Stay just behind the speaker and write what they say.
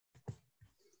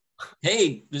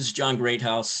Hey, this is John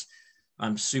Greathouse.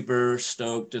 I'm super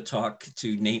stoked to talk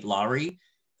to Nate Lawrie.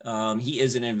 He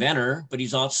is an inventor, but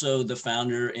he's also the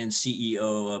founder and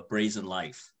CEO of Brazyn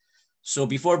Life. So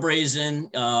before Brazyn,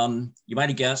 you might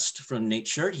have guessed from Nate's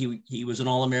shirt, he was an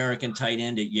All-American tight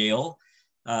end at Yale.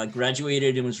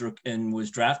 Graduated and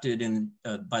was drafted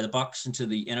by the Bucs into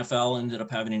the NFL. Ended up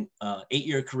having an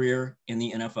 8-year career in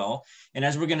the NFL. And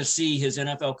as we're going to see, his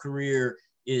NFL career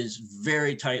is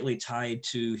very tightly tied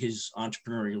to his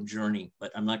entrepreneurial journey,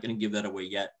 but I'm not going to give that away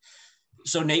yet.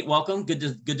 So Nate, welcome. Good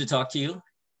to talk to you.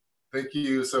 Thank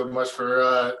you so much for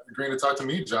agreeing to talk to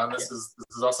me, John. This is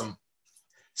awesome.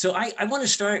 So I want to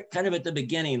start kind of at the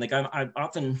beginning. Like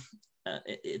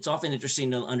it's often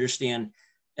interesting to understand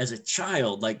as a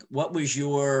child, like what was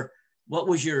your,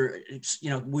 were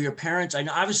your parents, I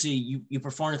know obviously you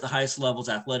performed at the highest levels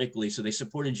athletically, so they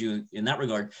supported you in that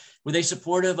regard. Were they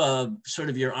supportive of sort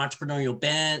of your entrepreneurial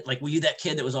bent? Like, were you that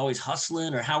kid that was always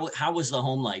hustling, or how was the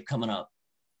home life coming up?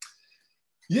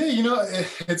 Yeah,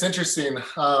 it's interesting.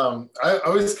 I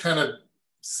always kind of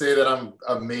say that I'm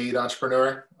a made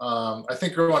entrepreneur. I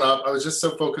think growing up, I was just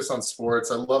so focused on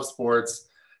sports. I love sports.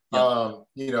 Yep.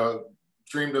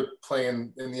 Dreamed of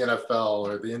playing in the NFL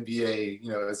or the NBA,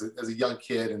 as a young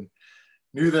kid, and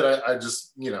knew that I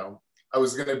just, I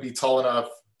was going to be tall enough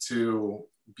to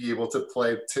be able to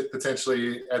play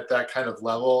potentially at that kind of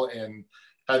level and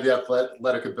had the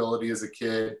athletic ability as a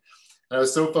kid. And I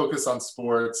was so focused on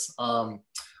sports.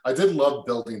 I did love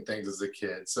building things as a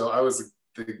kid. So I was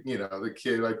the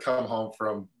kid, I'd come home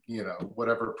from,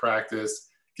 whatever practice,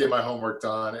 get my homework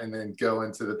done, and then go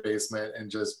into the basement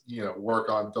and just, work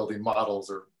on building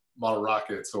models or model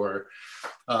rockets or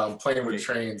playing with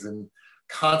trains and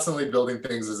constantly building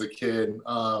things as a kid.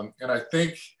 And I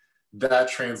think that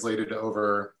translated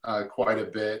over quite a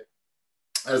bit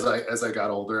as I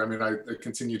got older. I mean, I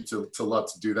continued to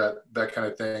love to do that kind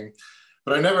of thing,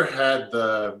 but I never had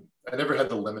the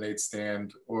lemonade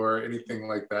stand or anything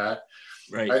like that.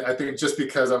 Right. I think just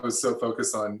because I was so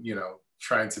focused on,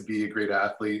 trying to be a great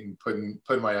athlete and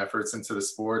putting my efforts into the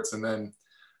sports. And then,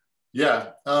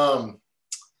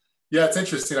 it's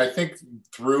interesting. I think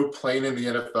through playing in the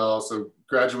NFL, so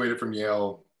graduated from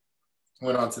Yale,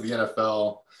 went on to the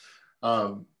NFL.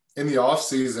 In the off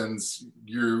seasons,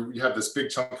 you have this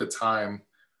big chunk of time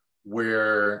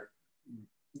where,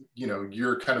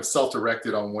 you're kind of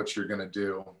self-directed on what you're going to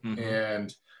do. Mm-hmm.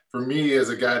 And for me, as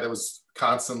a guy that was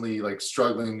constantly like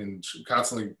struggling and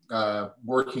constantly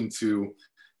working to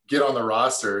get on the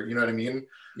roster, you know what I mean?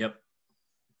 Yep.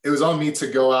 It was on me to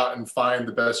go out and find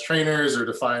the best trainers, or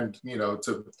to find,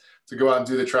 to go out and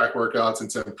do the track workouts and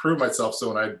to improve myself.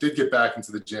 So when I did get back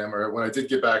into the gym, or when I did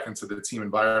get back into the team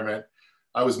environment,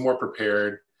 I was more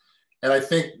prepared. And I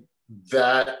think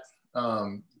that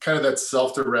kind of that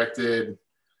self-directed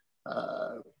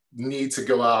need to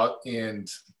go out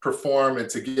and perform and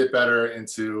to get better and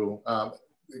to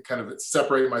kind of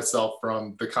separate myself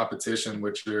from the competition,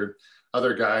 which are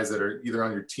other guys that are either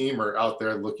on your team or out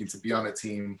there looking to be on a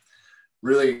team,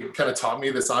 really kind of taught me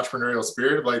this entrepreneurial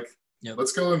spirit of like, yep,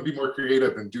 let's go and be more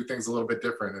creative and do things a little bit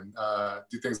different and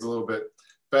do things a little bit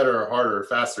better or harder or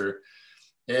faster.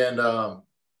 And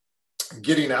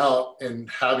getting out and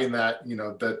having that,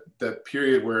 that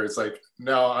period where it's like,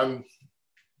 now I'm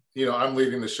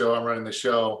leading the show, I'm running the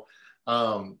show,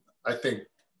 I think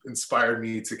inspired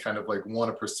me to kind of like want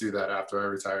to pursue that after I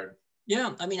retired.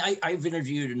 Yeah. I mean, I've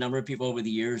interviewed a number of people over the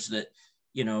years that,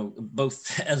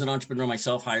 both as an entrepreneur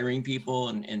myself, hiring people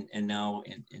and now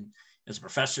as a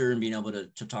professor and being able to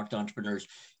talk to entrepreneurs.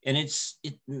 And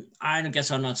I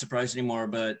guess I'm not surprised anymore,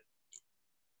 but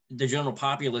the general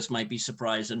populace might be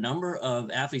surprised. A number of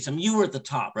athletes, I mean, you were at the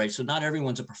top, right? So not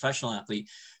everyone's a professional athlete,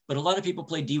 but a lot of people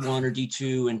play D1 or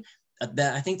D2. And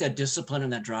that, I think that discipline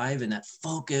and that drive and that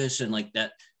focus and like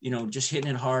that, just hitting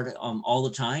it hard all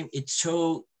the time, it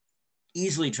so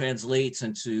easily translates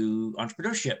into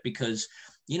entrepreneurship because,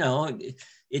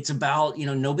 it's about,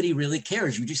 nobody really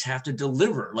cares. You just have to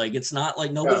deliver. Like, it's not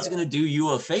like nobody's going to do you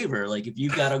a favor. Like if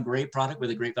you've got a great product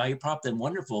with a great value prop, then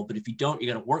wonderful. But if you don't, you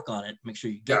got to work on it, make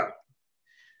sure you get it.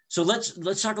 So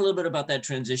let's talk a little bit about that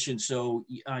transition. So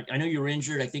I know you were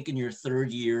injured, I think in your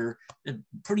third year, a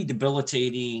pretty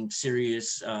debilitating,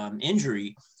 serious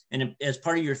injury. And as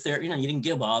part of your therapy, you didn't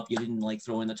give up. You didn't like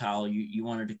throw in the towel. You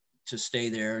wanted to stay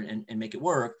there and make it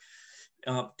work.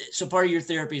 So part of your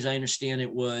therapy, as I understand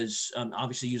it, was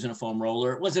obviously using a foam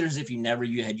roller. It wasn't as if you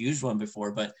had used one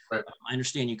before, but right. I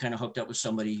understand you kind of hooked up with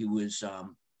somebody who was,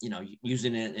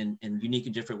 using it in unique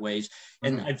and different ways.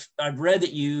 And mm-hmm. I've read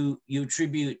that you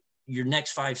attribute your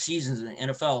next 5 seasons in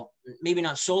the NFL, maybe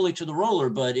not solely to the roller,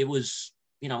 but it was,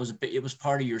 it was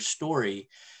part of your story.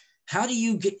 how do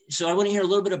you get, so I want to hear a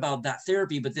little bit about that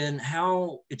therapy, but then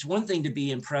how, it's one thing to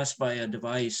be impressed by a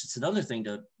device. It's another thing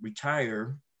to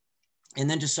retire and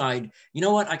then decide, you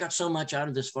know what, I got so much out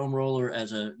of this foam roller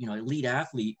as a, you know, elite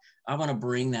athlete, I want to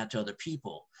bring that to other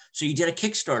people. So you did a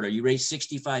Kickstarter, you raised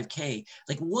 65K.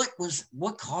 Like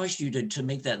what caused you to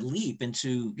make that leap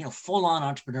into, you know, full on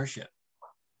entrepreneurship?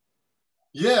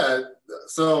 Yeah.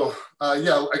 So,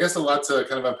 yeah, I guess a lot to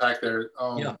kind of unpack there.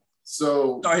 Yeah.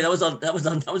 So Sorry, that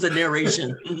was a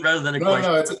narration rather than a no,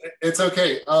 question. no, it's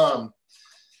okay.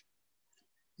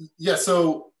 Yeah.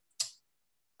 So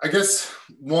I guess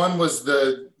one was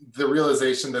the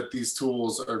realization that these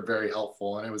tools are very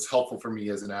helpful, and it was helpful for me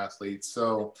as an athlete.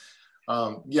 So,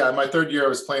 yeah, my third year I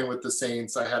was playing with the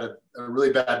Saints. I had a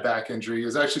really bad back injury. It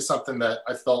was actually something that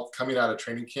I felt coming out of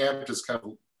training camp, just kind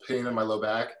of pain in my low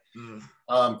back.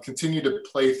 Continued to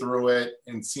play through it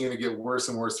and seeing it get worse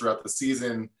and worse throughout the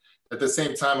season. At the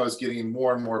same time, I was getting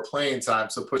more and more playing time,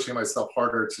 so pushing myself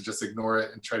harder to just ignore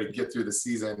it and try to get through the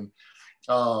season.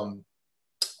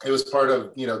 It was part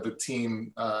of, you know, the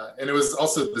team, and it was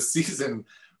also, the season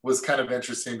was kind of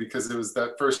interesting because it was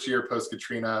that first year post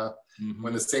Katrina,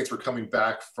 when the Saints were coming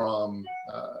back from,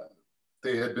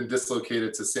 they had been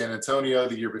dislocated to San Antonio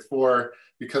the year before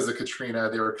because of Katrina.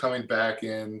 They were coming back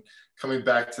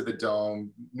to the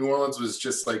Dome. New Orleans was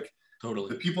just like, Totally.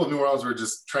 The people of New Orleans were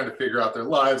just trying to figure out their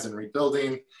lives and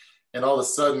rebuilding. And all of a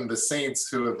sudden the Saints,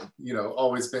 who have, you know,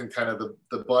 always been kind of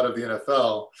the butt of the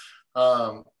NFL,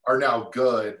 are now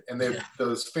good. And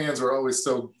those fans were always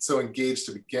so engaged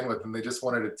to begin with, and they just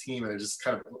wanted a team, and it just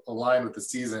kind of aligned with the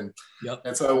season. Yep.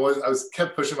 And so I was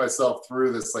kept pushing myself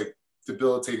through this like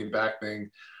debilitating back thing,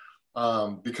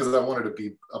 because I wanted to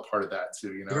be a part of that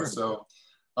too, you know? Sure. So,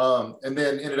 and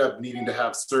then ended up needing to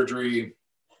have surgery,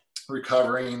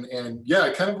 recovering. And yeah,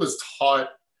 I kind of was taught,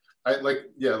 like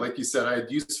you said, I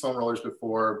had used foam rollers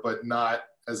before, but not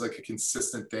as like a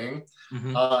consistent thing.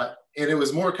 And it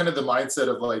was more kind of the mindset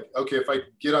of like, okay, if I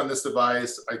get on this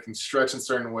device, I can stretch in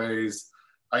certain ways.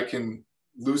 I can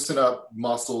loosen up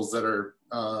muscles that are,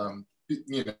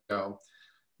 you know,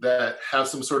 that have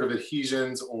some sort of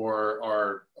adhesions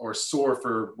or sore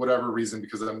for whatever reason,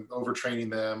 because I'm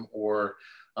overtraining them, or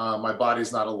my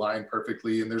body's not aligned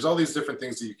perfectly. And there's all these different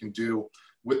things that you can do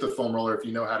with the foam roller if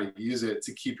you know how to use it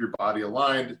to keep your body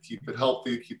aligned, keep it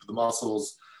healthy, keep the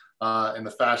muscles and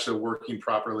the fascia working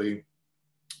properly.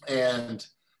 And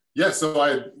yeah, so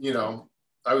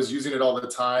I was using it all the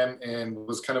time and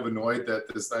was kind of annoyed that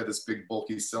I had this big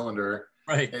bulky cylinder.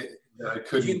 Right. That I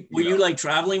couldn't. Were you like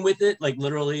traveling with it, like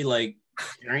literally like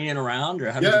carrying it around,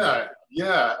 or how did you...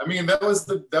 Yeah. I mean, that was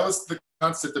the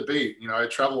constant debate. You know, I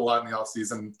travel a lot in the off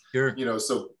season. Sure. You know,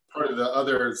 so part of the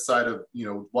other side of, you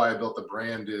know, why I built the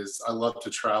brand is I love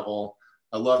to travel.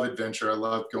 I love adventure. I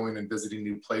love going and visiting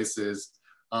new places.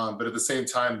 But at the same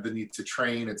time, the need to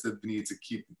train, it's the need to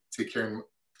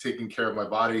taking care of my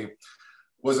body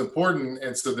was important.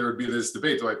 And so there would be this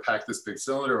debate: do I pack this big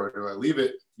cylinder or do I leave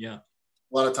it? Yeah.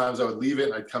 A lot of times I would leave it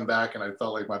and I'd come back and I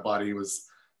felt like my body was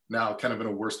now kind of in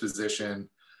a worse position.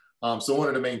 So I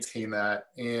wanted to maintain that.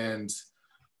 And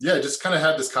yeah, just kind of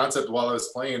had this concept while I was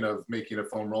playing of making a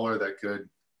foam roller that could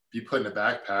be put in a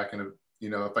backpack. And, you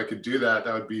know, if I could do that,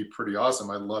 that would be pretty awesome.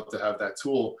 I'd love to have that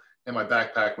tool in my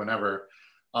backpack whenever.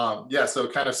 Yeah, so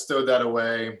kind of stowed that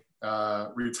away,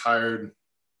 retired,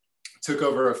 took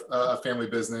over a family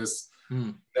business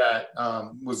that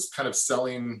was kind of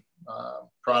selling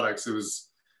products. It was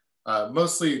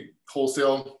mostly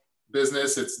wholesale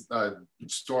business. It's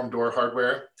storm door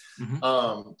hardware,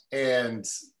 and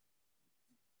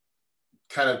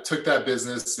kind of took that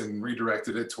business and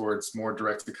redirected it towards more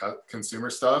direct to consumer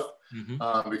stuff,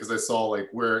 because I saw like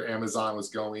where Amazon was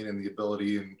going and the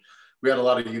ability, and we had a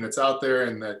lot of units out there,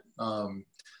 and that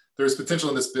there's potential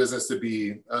in this business to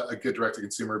be a good direct to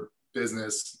consumer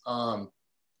business.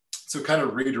 So kind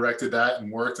of redirected that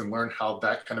and worked and learned how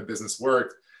that kind of business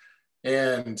worked.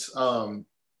 And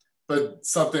but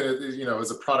something, you know,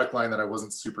 as a product line that I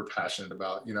wasn't super passionate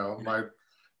about. You know, my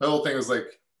whole thing was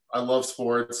like, I love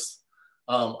sports.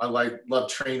 I love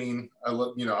training. I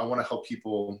love, you know, I want to help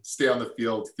people stay on the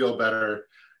field, feel better.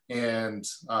 And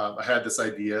I had this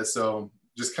idea, so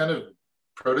just kind of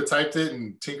prototyped it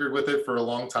and tinkered with it for a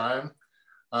long time.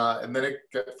 And then it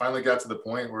finally got to the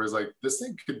point where it's like, this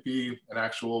thing could be an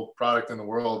actual product in the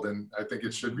world. And I think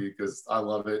it should be, because I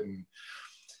love it.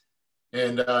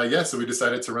 And yeah, so we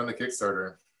decided to run the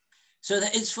Kickstarter. So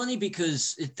it's funny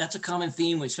because that's a common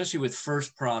theme, especially with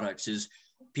first products, is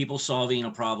people solving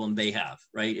a problem they have,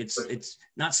 right? It's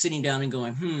not sitting down and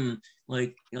going,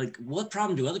 like what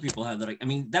problem do other people have that I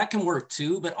mean, that can work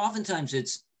too, but oftentimes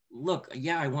it's look,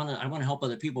 yeah, I want to help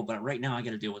other people, but right now I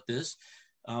got to deal with this.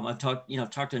 I've talked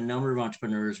to a number of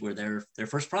entrepreneurs where their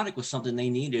first product was something they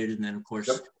needed, and then of Yep.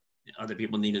 course other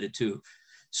people needed it too.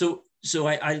 So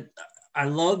I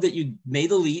love that you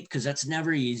made the leap, because that's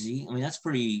never easy. I mean, that's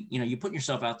pretty, you put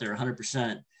yourself out there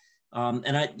 100%. And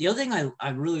the other thing I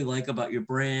really like about your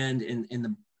brand and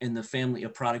in the family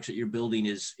of products that you're building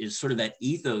is sort of that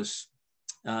ethos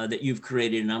that you've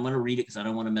created. And I'm going to read it because I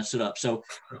don't want to mess it up. So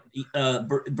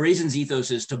Brazyn's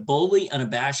ethos is to boldly,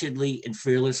 unabashedly, and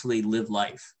fearlessly live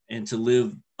life, and to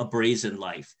live a brazen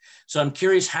life. So I'm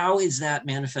curious, how is that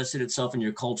manifested itself in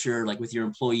your culture, like with your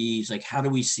employees? Like, how do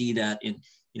we see that in,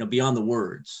 beyond the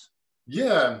words?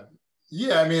 Yeah.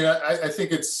 I mean, I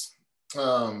think it's,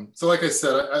 so like I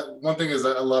said, one thing is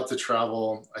I love to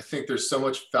travel. I think there's so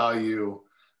much value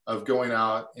of going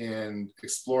out and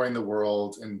exploring the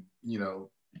world and,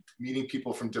 meeting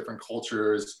people from different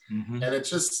cultures. Mm-hmm. And it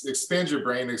just expands your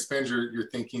brain, expands your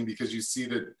thinking, because you see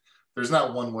that there's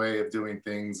not one way of doing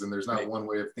things, and there's not one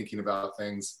way of thinking about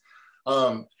things.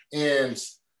 And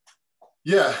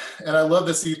yeah, and I love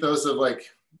this ethos of like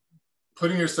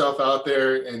putting yourself out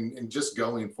there and just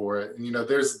going for it. And,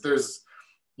 there's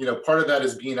part of that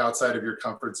is being outside of your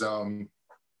comfort zone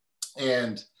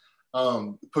and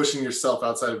pushing yourself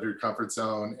outside of your comfort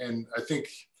zone. And I think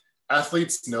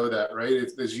athletes know that, right?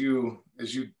 As you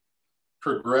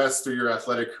progress through your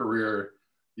athletic career,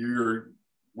 you're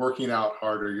working out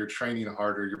harder, you're training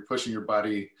harder, you're pushing your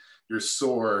body, you're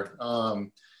sore,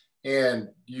 and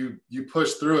you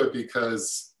push through it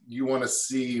because you want to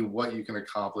see what you can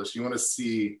accomplish. You want to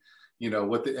see,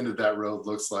 what the end of that road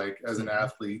looks like as an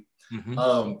athlete.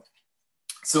 Mm-hmm.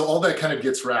 So all that kind of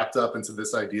gets wrapped up into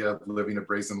this idea of living a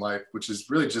brazen life, which is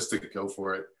really just to go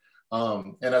for it.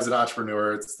 And as an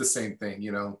entrepreneur, it's the same thing,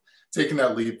 taking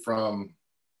that leap from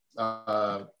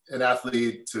an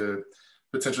athlete to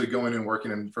potentially going and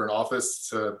working for an office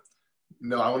to,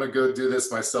 no, I want to go do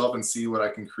this myself and see what I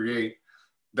can create.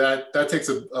 That takes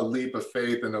a leap of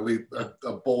faith and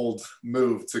a bold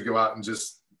move to go out and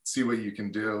just see what you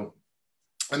can do.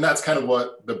 And that's kind of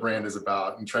what the brand is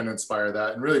about, and trying to inspire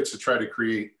that, and really to try to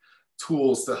create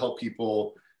tools to help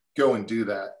people go and do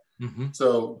that. Mm-hmm.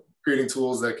 So creating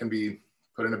tools that can be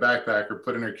put in a backpack or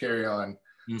put in a carry-on,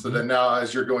 mm-hmm. so that now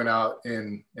as you're going out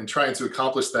and trying to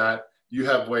accomplish that, you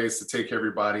have ways to take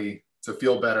everybody to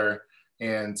feel better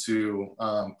and to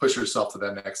push yourself to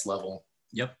that next level.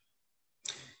 Yep.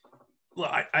 Well,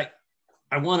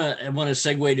 I want to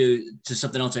segue to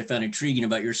something else I found intriguing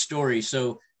about your story.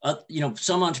 So,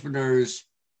 some entrepreneurs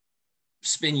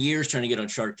spend years trying to get on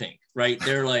Shark Tank, right?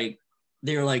 They're like,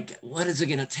 what is it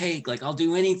going to take? Like, I'll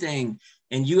do anything.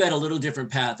 And you had a little different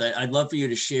path. I'd love for you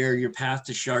to share your path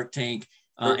to Shark Tank,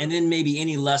 and then maybe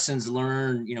any lessons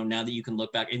learned, now that you can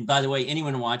look back. And by the way,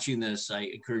 anyone watching this, I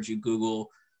encourage you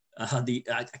Google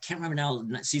I can't remember now,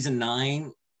 season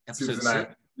 9, episode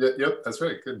 6. Yep, that's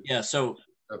right. Good. Yeah, so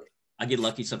I get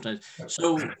lucky sometimes.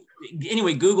 So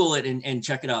anyway, Google it and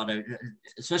check it out.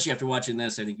 Especially after watching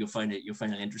this, I think you'll find it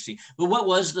interesting. But what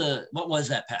was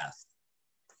that path?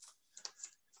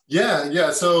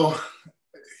 Yeah. So,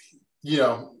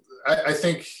 I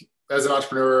think as an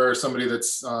entrepreneur or somebody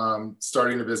that's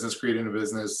starting a business, creating a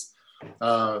business,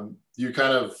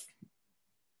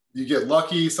 you get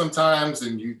lucky sometimes,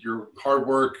 and your hard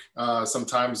work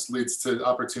sometimes leads to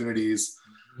opportunities.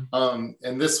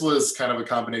 And this was kind of a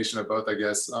combination of both, I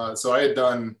guess. So I'd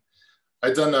done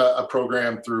a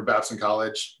program through Babson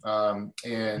College,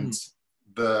 and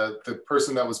the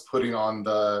person that was putting on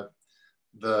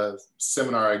the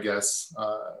seminar, I guess,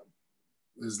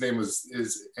 his name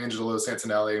is Angelo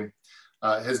Santinelli,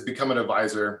 has become an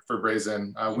advisor for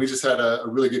Brazyn. We just had a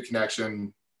really good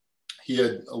connection. He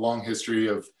had a long history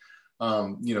of,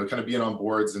 kind of being on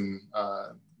boards and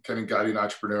kind of guiding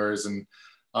entrepreneurs, and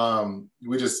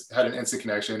we just had an instant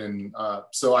connection. And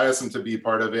so I asked him to be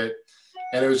part of it.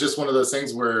 And it was just one of those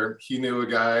things where he knew a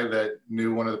guy that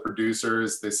knew one of the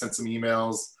producers. They sent some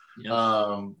emails,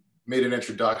 made an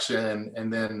introduction,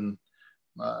 and then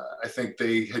I think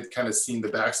they had kind of seen the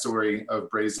backstory of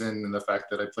Brazyn and the fact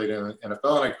that I played in the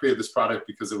NFL, and I created this product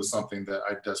because it was something that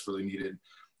I desperately needed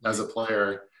as a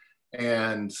player.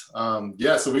 And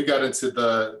so we got into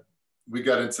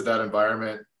that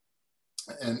environment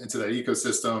and into that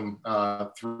ecosystem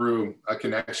through a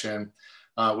connection,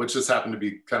 which just happened to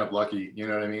be kind of lucky, you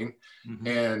know what I mean? Mm-hmm.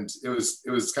 And it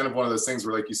was kind of one of those things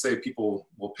where, like you say, people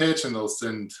will pitch and they'll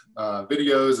send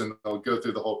videos and they'll go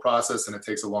through the whole process, and it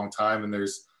takes a long time. And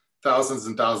there's thousands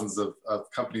and thousands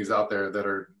of companies out there that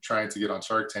are trying to get on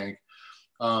Shark Tank.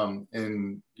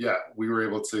 And we were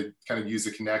able to kind of use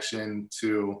a connection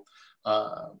to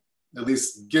at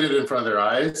least get it in front of their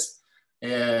eyes.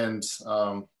 And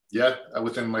yeah,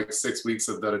 within like 6 weeks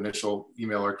of that initial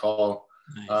email or call,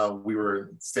 nice. We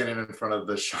were standing in front of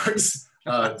the Sharks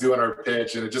doing our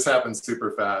pitch, and it just happened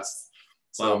super fast.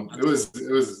 So wow, it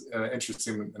was an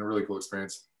interesting and a really cool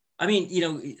experience. I mean, you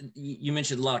know, you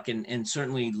mentioned luck, and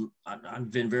certainly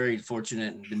I've been very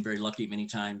fortunate and been very lucky many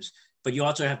times, but you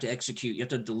also have to execute, you have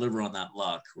to deliver on that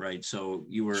luck, right? So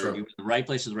you were, sure. You were in the right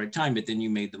place at the right time, but then you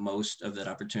made the most of that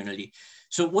opportunity.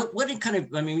 So what it kind of,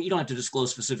 I mean, you don't have to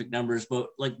disclose specific numbers, but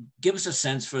like give us a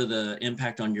sense for the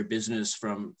impact on your business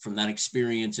from that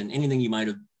experience and anything you might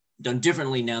have done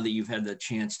differently now that you've had the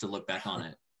chance to look back on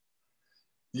it.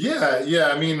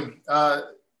 Yeah. I mean,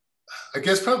 I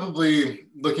guess probably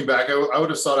looking back, I would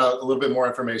have sought out a little bit more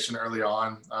information early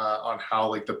on how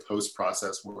like the post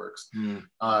process works.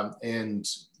 And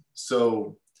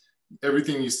so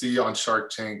everything you see on Shark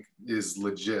Tank is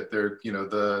legit. They're, you know,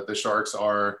 the Sharks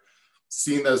are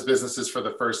seeing those businesses for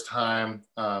the first time.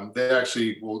 They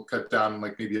actually will cut down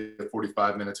like maybe a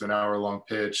 45-minute to an hour long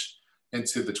pitch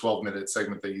into the 12-minute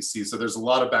segment that you see. So there's a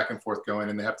lot of back and forth going,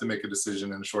 and they have to make a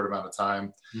decision in a short amount of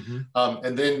time.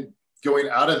 And then going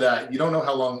out of that, you don't know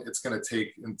how long it's going to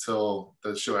take until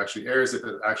the show actually airs, if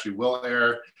it actually will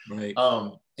air. Right.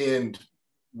 And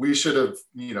we should have,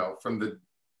 you know, from the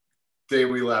day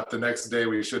we left, the next day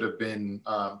we should have been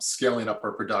scaling up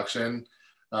our production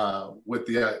with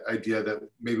the idea that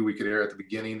maybe we could air at the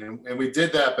beginning. And we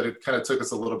did that, but it kind of took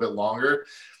us a little bit longer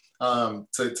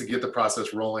to get the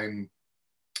process rolling.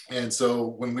 And so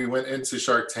when we went into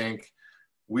Shark Tank,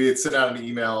 we had sent out an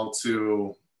email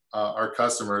to our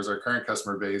customers, our current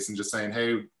customer base, and just saying,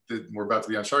 hey, we're about to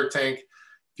be on Shark Tank.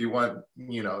 If you want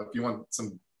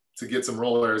to get some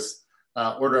rollers,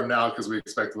 order them now, because we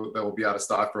expect that we'll be out of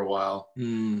stock for a while.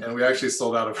 And we actually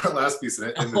sold out of our last piece of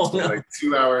inventory like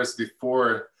 2 hours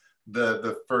before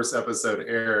the first episode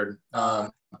aired.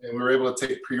 And we were able to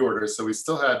take pre-orders. So we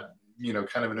still had, you know,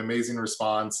 kind of an amazing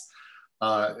response.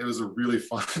 It was a really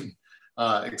fun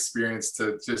experience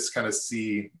to just kind of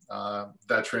see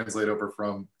that translate over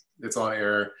from it's on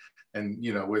air. And,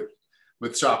 you know,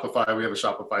 with Shopify, we have a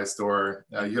Shopify store.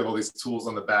 You have all these tools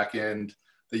on the back end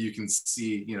that you can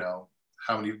see, you know,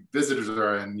 how many visitors there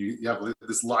are, and you have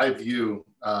this live view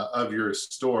of your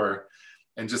store.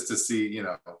 And just to see, you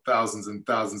know, thousands and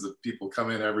thousands of people come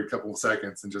in every couple of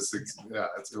seconds, and just, yeah,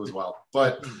 it was wild.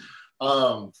 But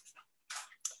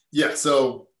yeah,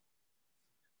 so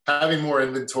having more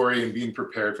inventory and being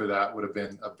prepared for that would have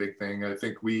been a big thing. I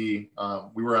think we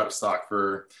were out of stock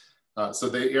for, so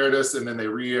they aired us, and then they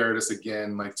re-aired us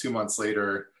again like 2 months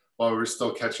later, while we were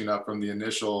still catching up from the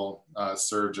initial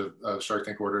surge of Shark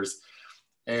Tank orders.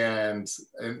 And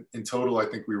in total, I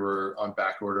think we were on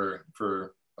back order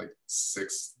for like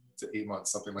 6 to 8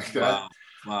 months, something like that.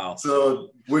 Wow.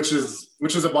 So which is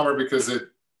a bummer, because it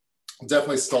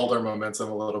definitely stalled our momentum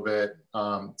a little bit.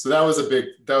 So that was a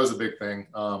big thing.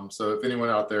 So if anyone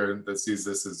out there that sees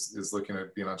this is looking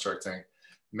at being on Shark Tank,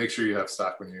 make sure you have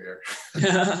stock when you're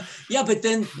here. Yeah, but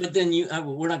then you,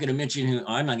 we're not going to mention who,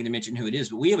 I'm not going to mention who it is,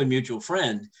 but we have a mutual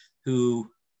friend who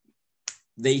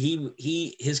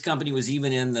his company was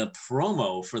even in the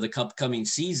promo for the upcoming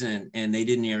season, and they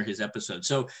didn't air his episode.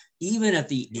 So even at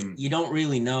the, you don't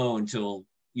really know until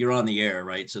you're on the air,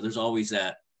 right? So there's always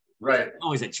that, right?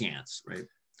 Always a chance, right?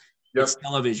 Yep. It's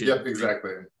television. Yep,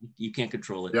 exactly. You can't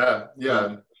control it.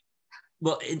 Yeah.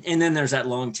 Well, and then there's that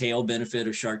long tail benefit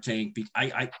of Shark Tank.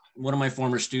 One of my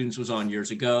former students was on years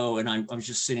ago, and I was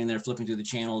just sitting there flipping through the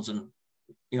channels, and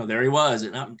you know, there he was.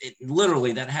 And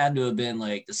literally, that had to have been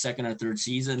like the second or third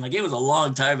season. Like, it was a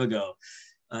long time ago.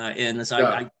 And so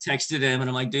I texted him, and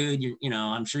I'm like, dude, you know,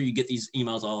 I'm sure you get these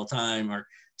emails all the time or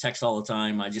text all the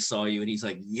time. I just saw you. And he's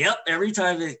like, yep, every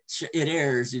time it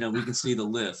airs, you know, we can see the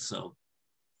lift. So.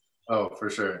 Oh, for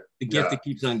sure. The gift that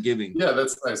keeps on giving. Yeah,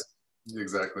 that's nice.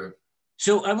 Exactly.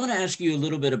 So I want to ask you a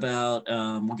little bit about,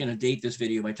 we're going to date this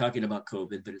video by talking about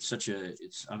COVID, but it's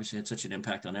obviously had such an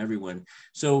impact on everyone.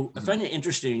 So I find it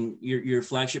interesting, your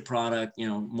flagship product, you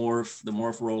know, the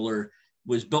Morph roller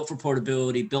was built for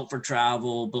portability, built for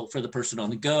travel, built for the person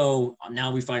on the go.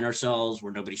 Now we find ourselves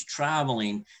where nobody's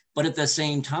traveling, but at the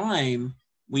same time,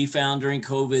 we found during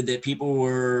COVID that people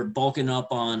were bulking up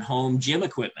on home gym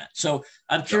equipment. So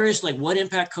I'm curious, like, what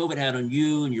impact COVID had on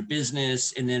you and your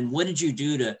business, and then what did you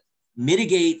do to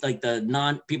mitigate like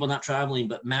the people not traveling,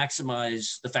 but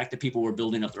maximize the fact that people were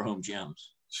building up their home gyms?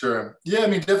 Sure. Yeah, I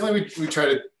mean, definitely we try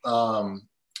to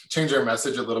change our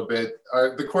message a little bit.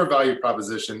 The core value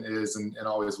proposition is and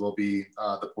always will be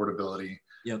the portability.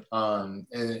 Yep.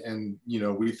 And you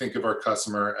know, we think of our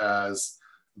customer as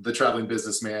the traveling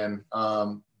businessman,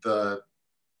 the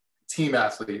team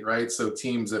athlete, right? So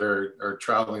teams that are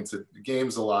traveling to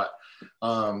games a lot,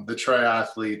 the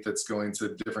triathlete that's going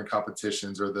to different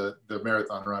competitions, or the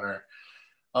marathon runner.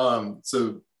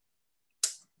 So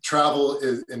travel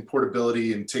is, and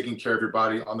portability and taking care of your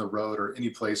body on the road or any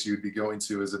place you would be going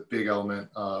to is a big element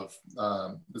of,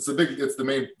 it's the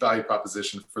main value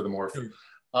proposition for the Morph.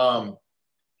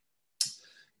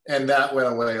 And that went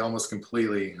away almost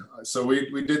completely. So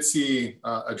we did see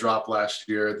a drop last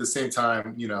year. At the same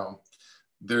time, you know,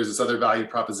 there's this other value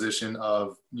proposition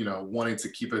of, you know, wanting to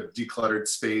keep a decluttered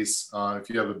space. If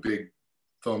you have a big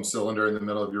foam cylinder in the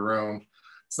middle of your room,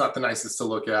 it's not the nicest to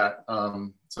look at.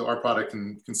 So our product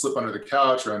can slip under the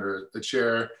couch or under a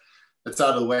chair. It's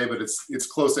out of the way, but it's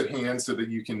close at hand so that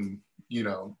you can, you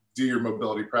know, do your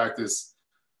mobility practice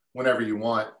whenever you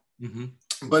want.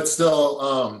 Mm-hmm. But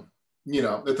still, you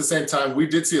know, at the same time, we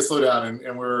did see a slowdown,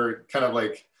 and we're kind of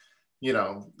like, you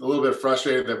know, a little bit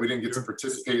frustrated that we didn't get to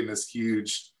participate in this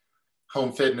huge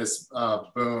home fitness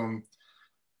boom.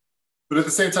 But at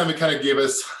the same time, it kind of gave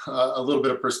us a little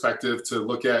bit of perspective to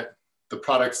look at the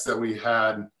products that we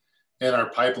had in our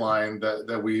pipeline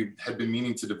that we had been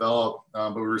meaning to develop,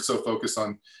 but we were so focused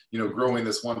on, you know, growing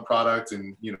this one product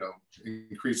and, you know,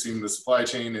 increasing the supply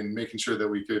chain and making sure that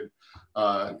we could,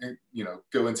 you know,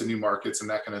 go into new markets and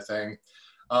that kind of thing,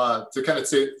 to kind of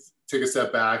take a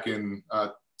step back and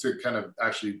to kind of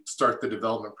actually start the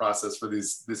development process for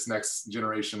this next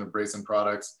generation of Brazyn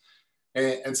products.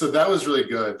 And so that was really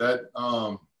good. That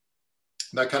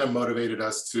kind of motivated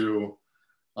us to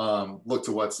look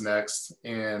to what's next.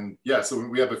 And yeah, so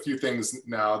we have a few things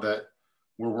now that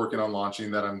we're working on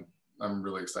launching that I'm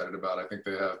really excited about. I think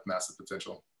they have massive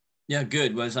potential. Yeah,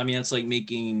 good. I mean, it's like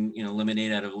making, you know,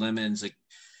 lemonade out of lemons. Like,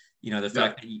 you know, the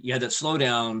fact that you had that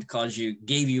slowdown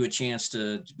gave you a chance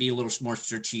to be a little more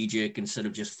strategic instead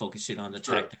of just focusing on the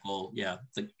tactical. Yeah,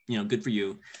 it's like, you know, good for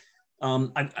you. I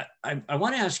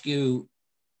want to ask you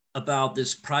about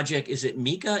this project. Is it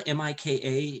Mika,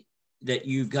 Mika, that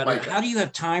you've got? Like, how do you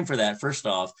have time for that, first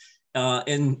off?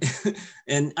 And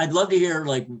I'd love to hear,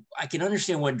 like, I can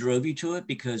understand what drove you to it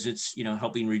because it's, you know,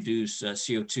 helping reduce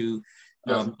CO2.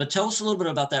 But tell us a little bit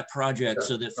about that project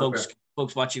so that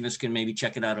folks watching this can maybe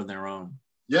check it out on their own.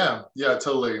 Yeah,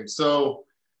 totally. So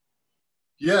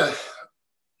yeah,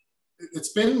 it's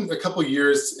been a couple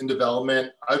years in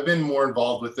development. I've been more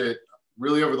involved with it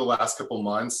really over the last couple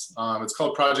months. It's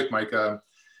called Project Mika,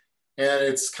 and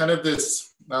it's kind of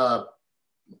this,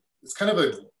 it's kind of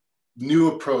a new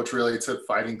approach really to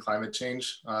fighting climate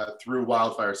change through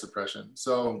wildfire suppression.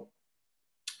 So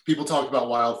people talk about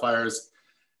wildfires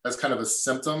as kind of a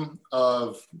symptom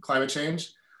of climate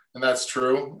change, and that's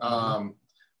true.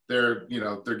 They're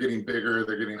getting bigger,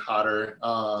 they're getting hotter,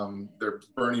 they're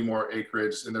burning more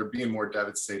acreage, and they're being more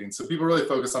devastating. So people really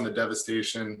focus on the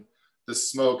devastation, the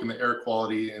smoke and the air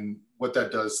quality, and what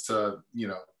that does to, you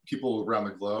know, people around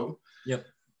the globe. Yep.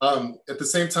 At the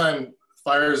same time,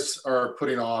 fires are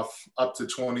putting off up to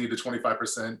 20 to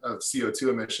 25% of CO2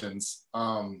 emissions.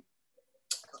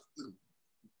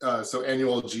 So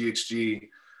annual GHG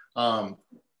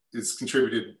is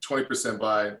contributed 20%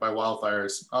 by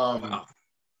wildfires. Wow.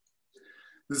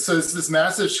 So it's this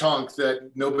massive chunk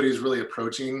that nobody's really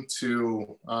approaching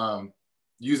to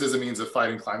use as a means of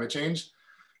fighting climate change.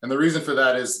 And the reason for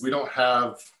that is we don't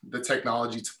have the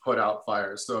technology to put out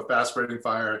fires. So a fast spreading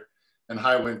fire and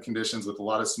high wind conditions with a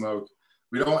lot of smoke,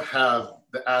 we don't have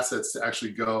the assets to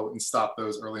actually go and stop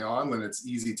those early on when it's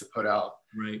easy to put out.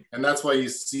 Right. And that's why you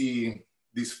see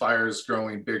these fires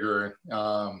growing bigger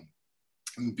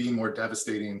and being more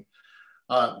devastating.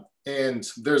 And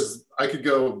I could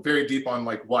go very deep on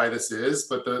like why this is,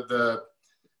 but the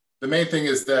main thing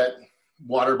is that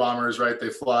water bombers, right? They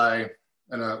fly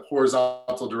in a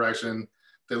horizontal direction.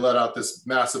 They let out this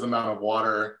massive amount of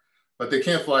water, but they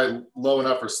can't fly low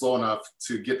enough or slow enough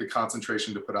to get the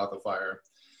concentration to put out the fire.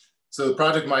 So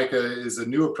Project Mika is a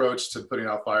new approach to putting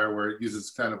out fire where it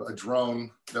uses kind of a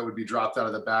drone that would be dropped out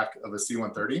of the back of a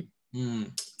C-130,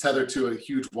 tethered to a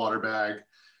huge water bag,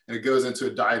 and it goes into a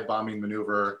dive bombing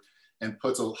maneuver and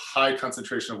puts a high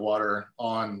concentration of water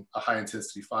on a high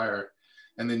intensity fire.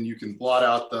 And then you can blot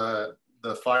out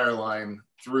the fire line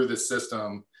through this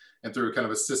system and through kind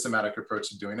of a systematic approach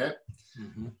to doing it.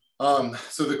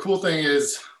 So the cool thing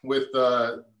is with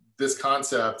this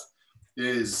concept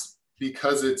is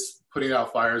because it's putting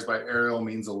out fires by aerial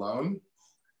means alone,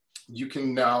 you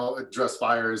can now address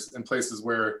fires in places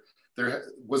where there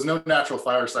was no natural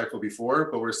fire cycle before,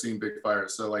 but we're seeing big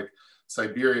fires. So like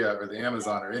Siberia or the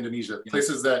Amazon or Indonesia,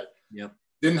 places that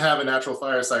didn't have a natural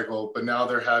fire cycle, but now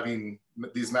they're having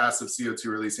these massive CO2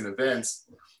 releasing events.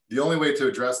 The only way to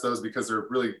address those, because they're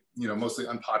really, you know, mostly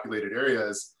unpopulated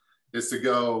areas, is to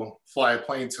go fly a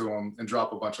plane to them and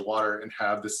drop a bunch of water and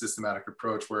have this systematic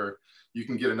approach where you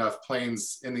can get enough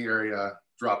planes in the area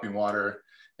dropping water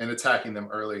and attacking them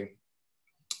early.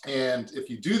 And if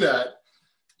you do that,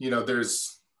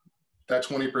 there's that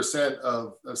 20%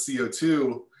 of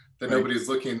CO2 that nobody's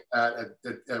looking at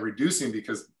reducing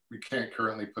because we can't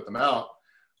currently put them out.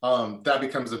 That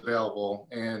becomes available.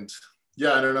 And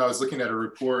yeah, I don't know, I was looking at a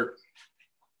report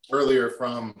earlier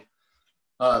from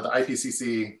the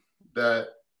IPCC that,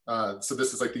 so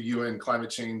this is like the UN climate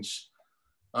change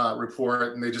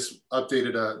report, and they just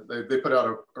updated they put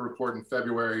out a report in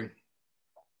February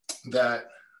that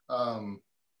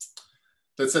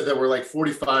that said that we're like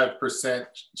 45%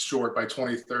 short by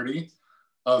 2030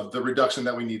 of the reduction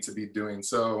that we need to be doing.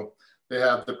 So they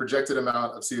have the projected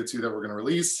amount of CO2 that we're going to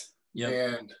release,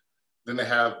 and then they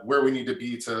have where we need to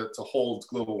be to hold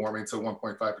global warming to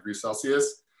 1.5 degrees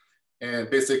Celsius. And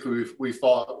basically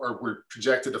we're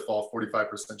projected to fall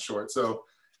 45% short. So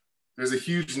there's a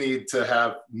huge need to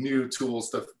have new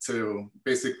tools to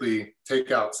basically take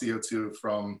out CO2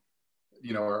 from,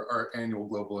 our annual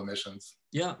global emissions.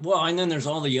 Yeah, well, and then there's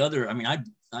all the other, I mean,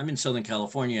 I'm in Southern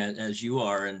California as you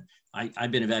are, and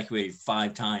I've been evacuated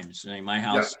 5 times. I mean, my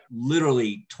house,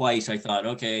 literally twice, I thought,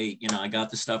 okay, I got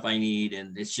the stuff I need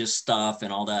and it's just stuff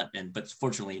and all that. But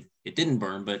fortunately it didn't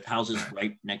burn, but houses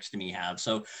right next to me have.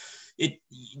 So it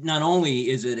not only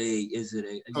is it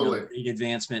a great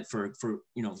advancement for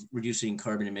reducing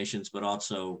carbon emissions, but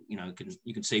also, you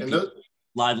can save people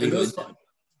livelihoods.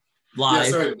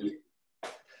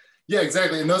 Yeah,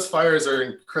 exactly. And those fires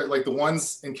are like the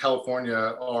ones in California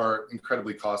are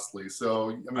incredibly costly.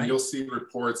 So, I mean, you'll see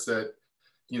reports that,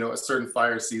 a certain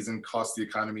fire season costs the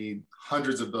economy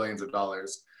hundreds of billions of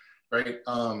dollars, right?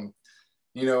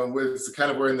 It's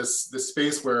kind of, we're in this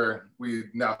space where we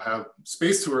now have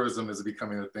space tourism is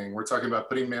becoming a thing. We're talking about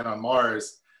putting man on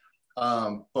Mars,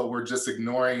 but we're just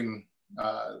ignoring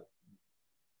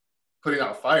putting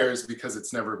out fires because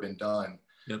it's never been done.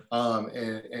 Yep.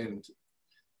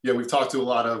 Yeah, we've talked to a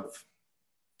lot of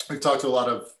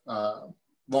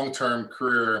long-term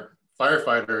career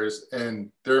firefighters,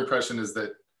 and their impression is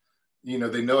that,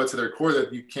 they know it to their core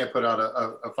that you can't put out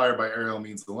a fire by aerial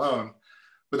means alone.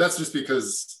 But that's just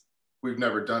because we've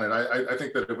never done it. I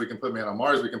think that if we can put man on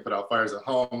Mars, we can put out fires at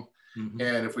home. Mm-hmm.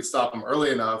 And if we stop them early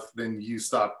enough, then you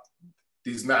stop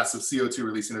these massive CO2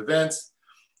 releasing events.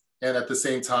 And at the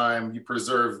same time, you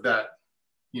preserve that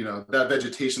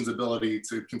vegetation's ability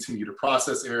to continue to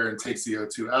process air and take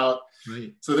CO2 out.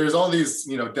 Right. So there's all these,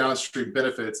 downstream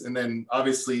benefits. And then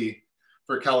obviously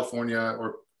for California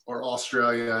or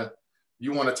Australia,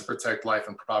 you want it to protect life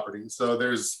and property. So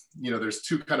there's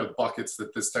 2 kind of buckets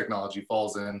that this technology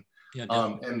falls in. Yeah,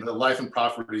 and the life and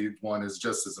property one is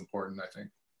just as important, I think.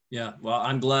 Yeah. Well,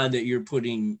 I'm glad that you're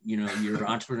putting, your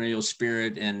entrepreneurial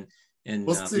spirit and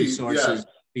resources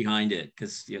behind it,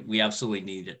 because we absolutely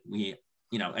need it.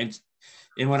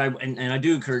 And I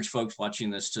do encourage folks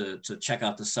watching this to check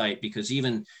out the site, because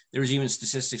there's even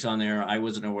statistics on there I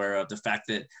wasn't aware of. The fact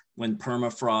that when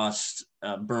permafrost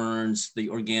burns, the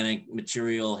organic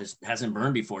material hasn't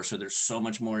burned before, so there's so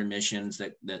much more emissions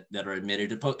that are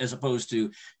emitted, as opposed to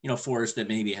forest that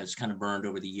maybe has kind of burned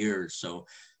over the years. So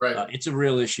it's a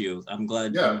real issue. I'm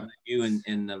glad you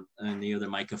and the other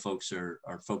MICA folks are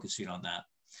focusing on that.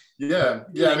 Yeah.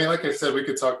 I mean, like I said, we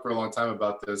could talk for a long time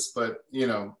about this, but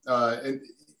and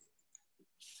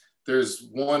there's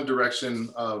one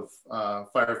direction of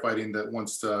firefighting that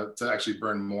wants to actually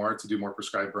burn more, to do more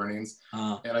prescribed burnings,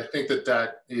 and I think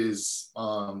that is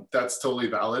that's totally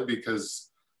valid, because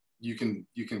you can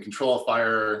control a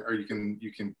fire, or you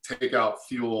can take out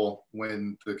fuel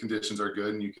when the conditions are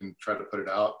good, and you can try to put it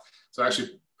out. So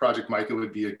actually, Project MICA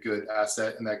would be a good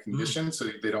asset in that condition, so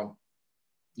they don't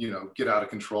get out of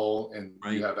control and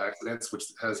you have accidents, which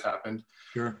has happened.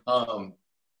 Sure.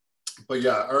 But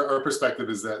yeah, our perspective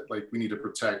is that we need to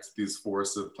protect these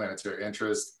forests of planetary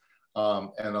interest,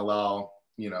 and allow,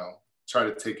 try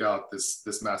to take out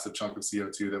this massive chunk of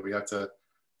CO2 that we have to,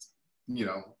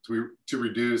 to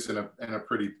reduce in a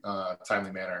pretty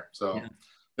timely manner. So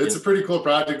it's a pretty cool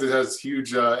project. It has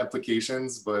huge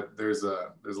implications, but there's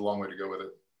a long way to go with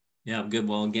it. Yeah, good.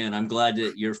 Well, again, I'm glad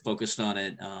that you're focused on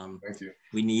it. Thank you.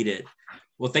 We need it.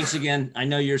 Well, thanks again. I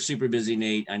know you're super busy,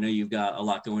 Nate. I know you've got a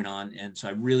lot going on. And so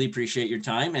I really appreciate your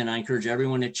time. And I encourage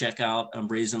everyone to check out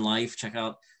Brazyn Life. Check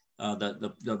out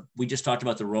we just talked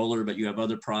about the roller, but you have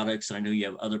other products. I know you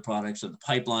have other products in the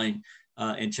pipeline,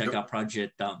 and check out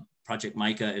Project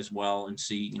MICA as well, and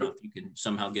see, if you can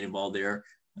somehow get involved there.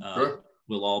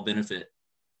 We'll all benefit.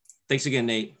 Thanks again,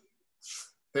 Nate.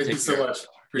 Thank you so much.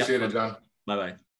 Appreciate it, John. Bye-bye.